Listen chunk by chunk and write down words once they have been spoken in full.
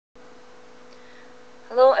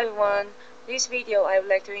Hello everyone, this video I would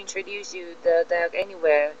like to introduce you the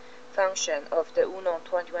DiagAnywhere function of the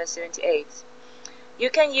UNO-2178. You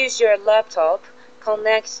can use your laptop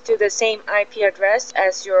connect to the same IP address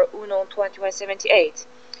as your UNO-2178.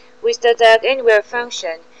 With the DiagAnywhere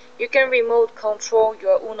function, you can remote control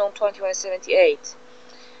your UNO-2178.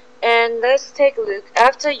 And let's take a look.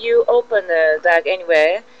 After you open the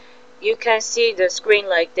DiagAnywhere, you can see the screen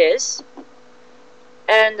like this.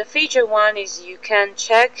 And the feature one is you can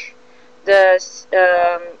check the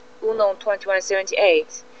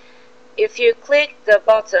UNO-2178. If you click the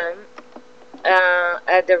button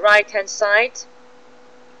at the right hand side,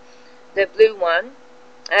 the blue one,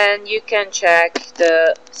 and you can check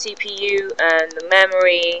the CPU and the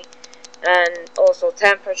memory and also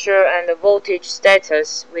temperature and the voltage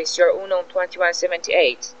status with your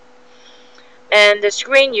UNO-2178. And the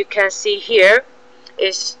screen you can see here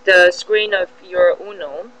is the screen of your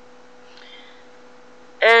UNO.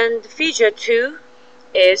 And feature 2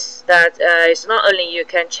 is that it's not only you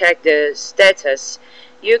can check the status,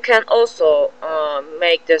 you can also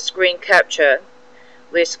make the screen capture.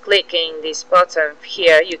 With clicking this button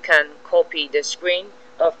here, you can copy the screen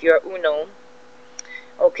of your UNO.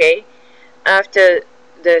 Okay, after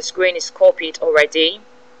the screen is copied already,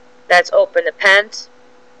 let's open the pen,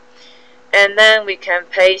 and then we can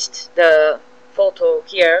paste the photo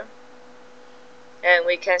here, and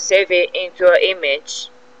we can save it into an image.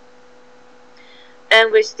 And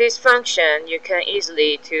with this function, you can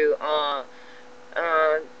easily to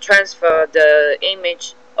transfer the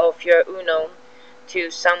image of your UNO to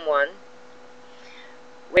someone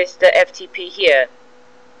with the FTP here.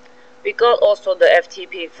 We got also the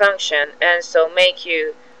FTP function, and so make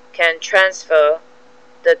you can transfer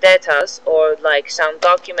the data or like some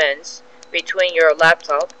documents between your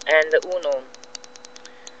laptop and the UNO.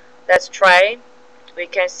 Let's try. We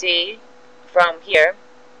can see from here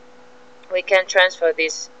we can transfer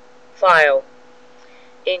this file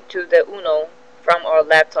into the UNO from our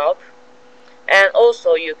laptop, and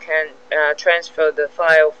also you can transfer the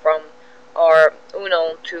file from our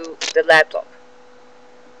UNO to the laptop.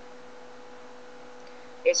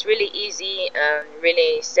 It's really easy and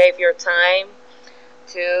really save your time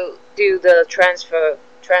to do the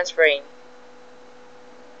transferring.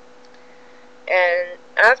 And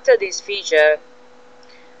after this feature,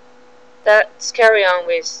 let's carry on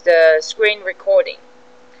with the screen recording.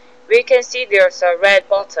 We can see there's a red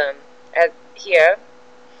button at here.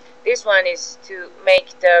 This one is to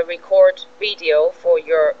make the record video for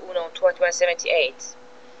your UNO-2178.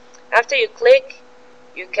 After you click,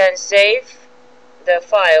 you can save the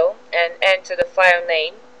file and enter the file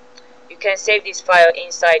name. You can save this file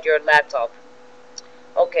inside your laptop.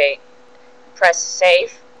 Okay, press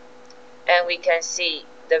save, and we can see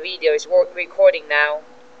the video is recording now.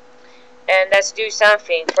 And let's do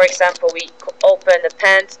something. For example, we open the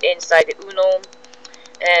pen inside the UNO,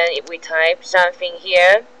 and if we type something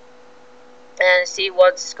here and see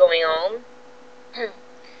what's going on.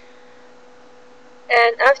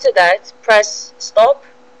 And after that, press stop,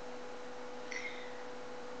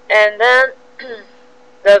 and then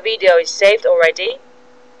the video is saved already,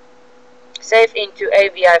 saved into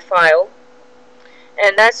AVI file.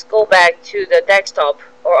 And let's go back to the desktop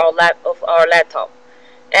or our laptop,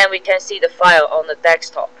 and we can see the file on the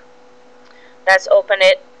desktop. Let's open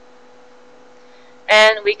it,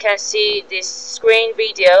 and we can see this screen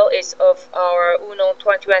video is of our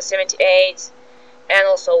UNO-2178, and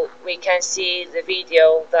also we can see the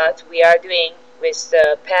video that we are doing with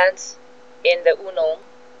the pens in the UNO.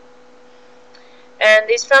 And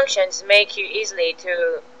these functions make you easily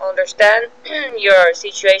to understand your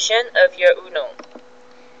situation of your UNO.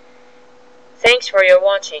 Thanks for your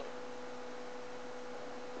watching.